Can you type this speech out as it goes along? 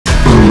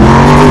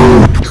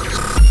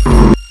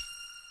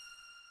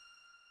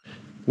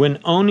When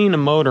owning a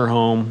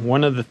motorhome,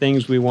 one of the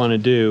things we want to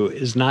do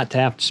is not to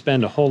have to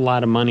spend a whole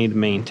lot of money to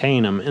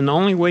maintain them. And the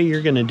only way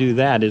you're going to do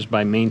that is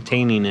by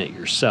maintaining it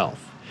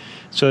yourself.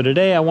 So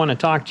today I want to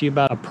talk to you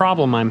about a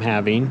problem I'm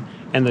having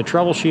and the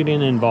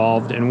troubleshooting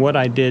involved and what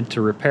I did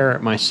to repair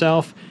it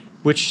myself,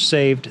 which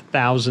saved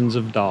thousands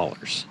of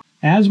dollars.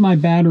 As my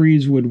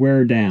batteries would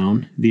wear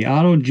down, the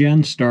auto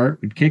gen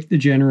start would kick the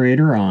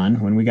generator on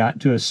when we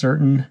got to a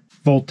certain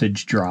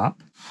voltage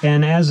drop.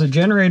 And as the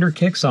generator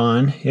kicks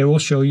on, it will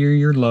show you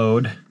your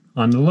load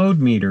on the load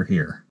meter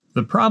here.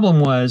 The problem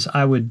was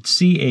I would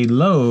see a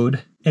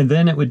load and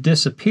then it would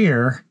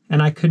disappear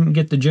and I couldn't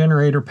get the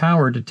generator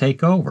power to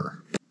take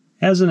over.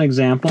 As an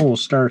example, we'll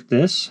start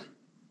this.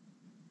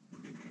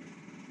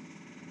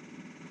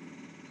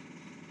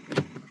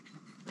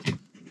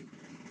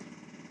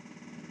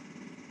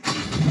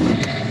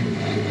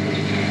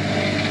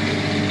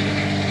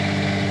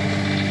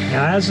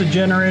 Now as the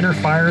generator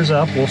fires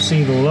up, we'll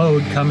see the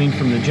load coming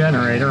from the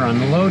generator on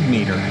the load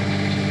meter.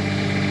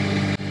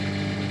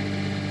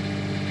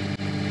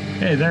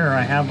 Okay, there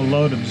I have a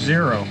load of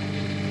 0.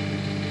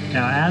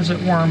 Now as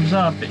it warms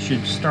up, it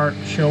should start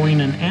showing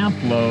an amp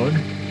load,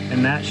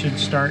 and that should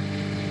start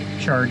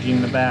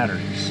charging the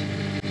batteries.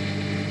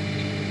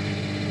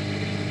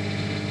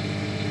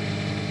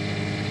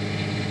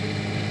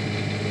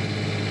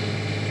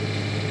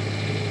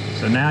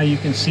 So now you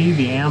can see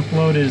the amp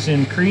load is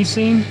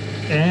increasing,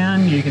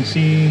 and you can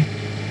see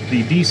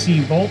the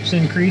DC volts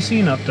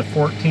increasing up to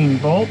 14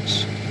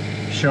 volts,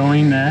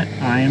 showing that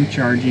I am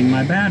charging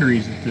my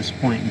batteries at this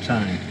point in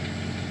time.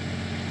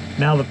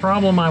 Now the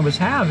problem I was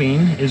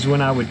having is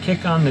when I would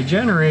kick on the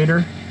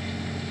generator,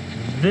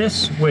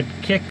 this would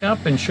kick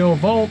up and show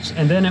volts,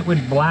 and then it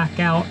would black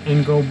out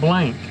and go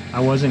blank.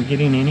 I wasn't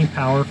getting any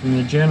power from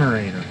the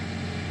generator.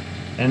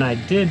 And I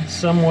did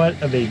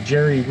somewhat of a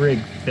jerry-rig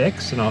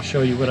fix, and I'll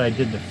show you what I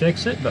did to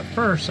fix it, but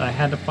first I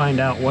had to find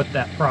out what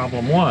that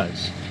problem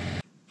was.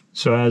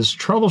 So as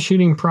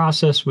troubleshooting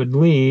process would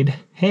lead,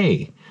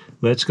 hey,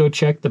 let's go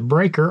check the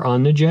breaker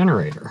on the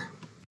generator.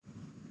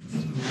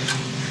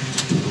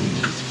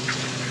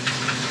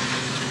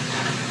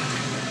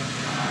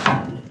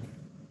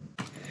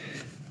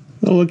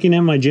 Well, looking at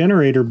my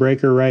generator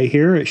breaker right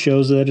here, it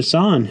shows that it's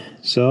on,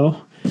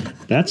 so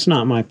that's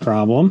not my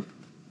problem.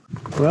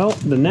 Well,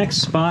 the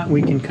next spot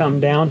we can come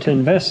down to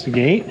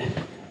investigate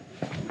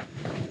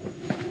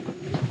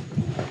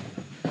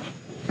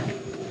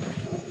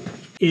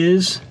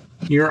is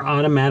your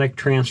automatic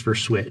transfer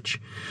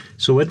switch.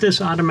 So what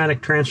this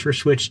automatic transfer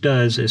switch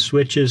does is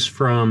switches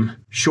from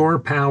shore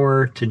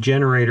power to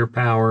generator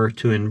power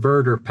to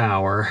inverter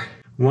power.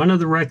 One of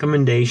the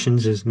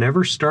recommendations is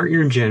never start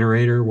your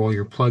generator while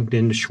you're plugged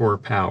into shore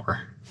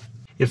power.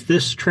 If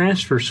this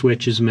transfer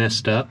switch is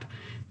messed up,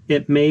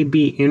 it may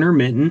be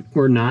intermittent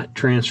or not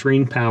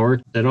transferring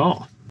power at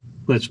all.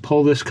 Let's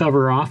pull this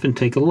cover off and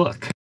take a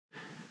look.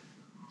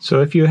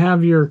 So if you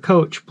have your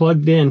coach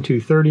plugged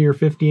into 30 or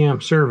 50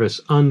 amp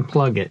service,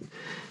 unplug it.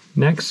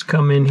 Next,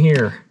 come in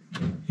here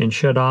and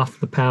shut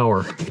off the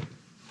power.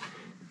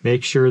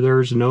 Make sure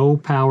there's no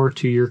power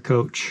to your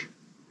coach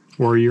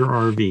or your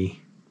RV.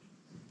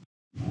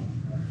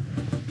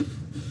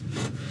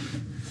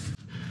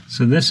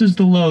 So this is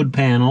the load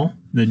panel,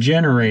 the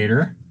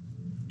generator,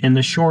 and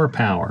the shore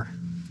power.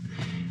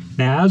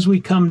 Now as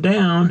we come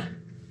down,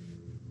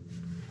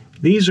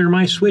 these are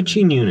my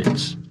switching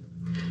units.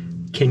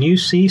 Can you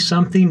see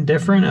something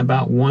different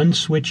about one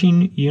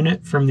switching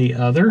unit from the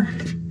other?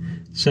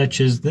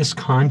 Such as this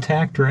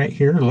contact right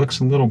here looks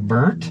a little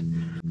burnt.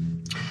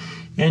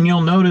 And you'll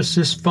notice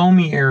this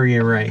foamy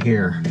area right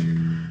here.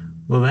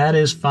 Well, that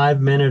is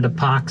 5-minute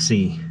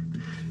epoxy.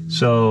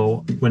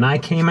 So when I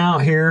came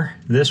out here,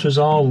 this was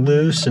all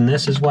loose, and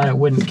this is why it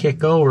wouldn't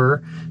kick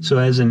over. So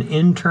as an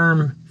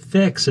interim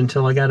fix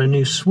until I got a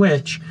new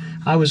switch,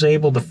 I was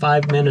able to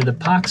 5-minute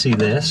epoxy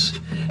this,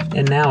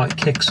 and now it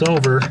kicks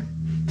over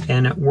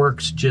and it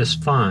works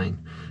just fine.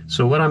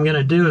 So what I'm going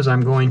to do is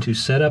I'm going to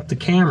set up the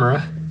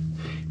camera.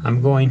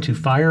 I'm going to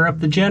fire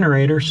up the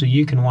generator so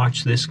you can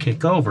watch this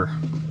kick over.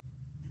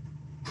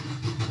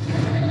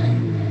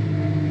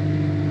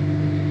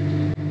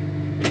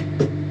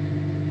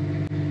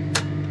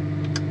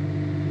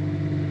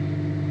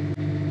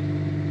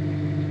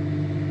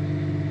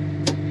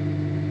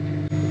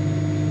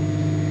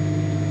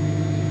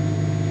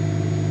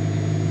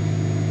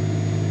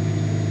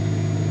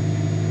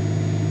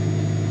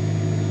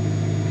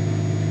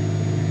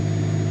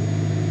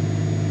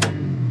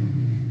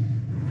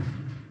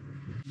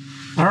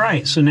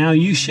 Alright, so now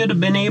you should have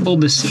been able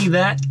to see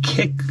that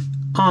kick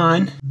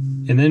on,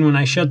 and then when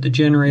I shut the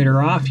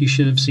generator off, you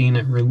should have seen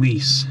it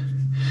release.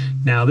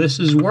 Now this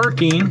is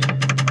working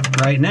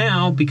right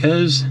now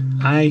because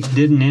I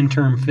did an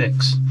interim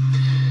fix.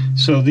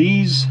 So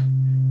these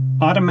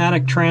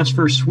automatic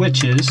transfer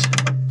switches,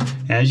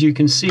 as you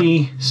can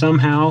see,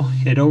 somehow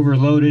it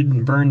overloaded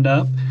and burned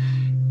up,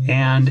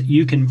 and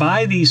you can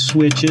buy these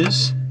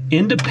switches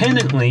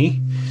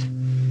independently.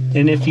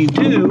 And if you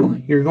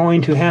do, you're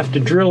going to have to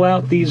drill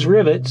out these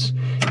rivets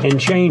and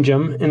change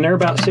them, and they're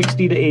about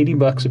 60 to 80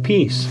 bucks a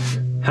piece.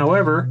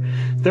 However,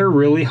 they're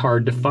really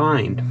hard to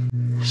find.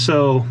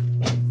 So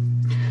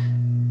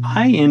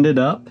I ended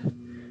up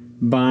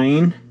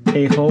buying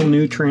a whole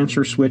new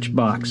transfer switch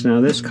box.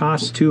 Now this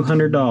costs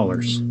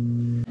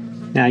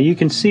 $200. Now you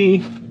can see,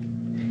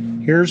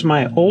 here's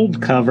my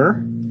old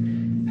cover.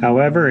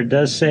 However, it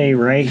does say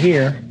right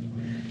here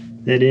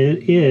that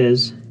it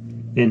is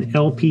an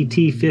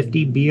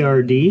LPT50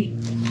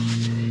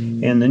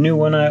 BRD, and the new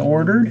one I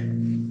ordered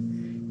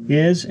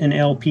is an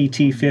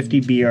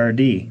LPT50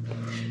 BRD.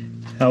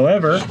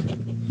 However,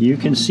 you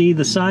can see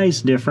the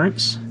size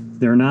difference.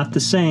 They're not the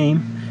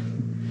same.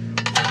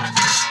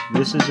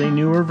 This is a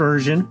newer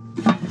version.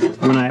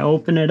 When I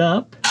open it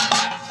up,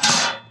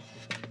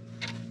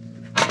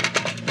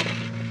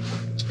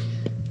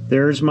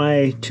 there's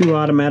my 2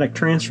 automatic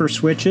transfer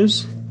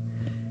switches,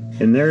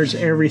 and there's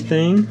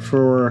everything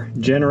for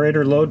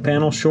generator, load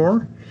panel,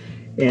 shore,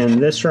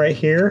 and this right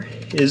here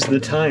is the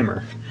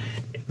timer.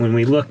 When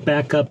we look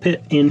back up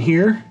in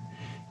here,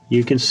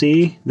 you can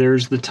see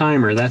there's the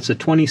timer. That's a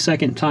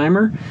 20-second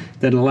timer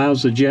that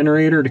allows the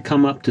generator to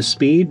come up to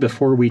speed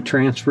before we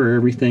transfer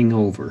everything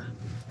over.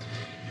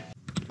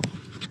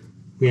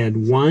 We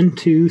had 1,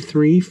 2,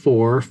 3,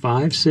 4,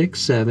 5, 6,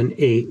 7,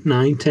 8,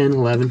 9, 10,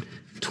 11,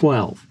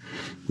 12.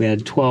 We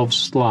had 12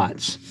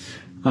 slots.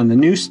 On the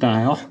new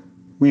style,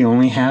 we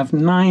only have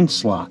 9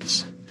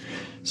 slots.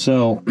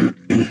 So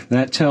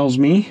that tells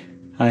me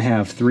I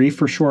have 3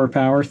 for shore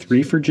power,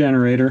 3 for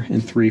generator,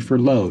 and 3 for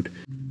load.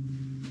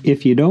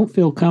 If you don't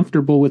feel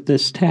comfortable with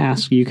this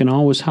task, you can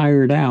always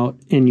hire it out,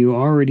 and you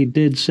already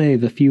did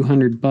save a few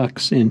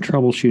 $100 in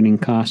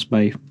troubleshooting costs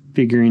by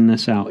figuring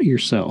this out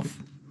yourself.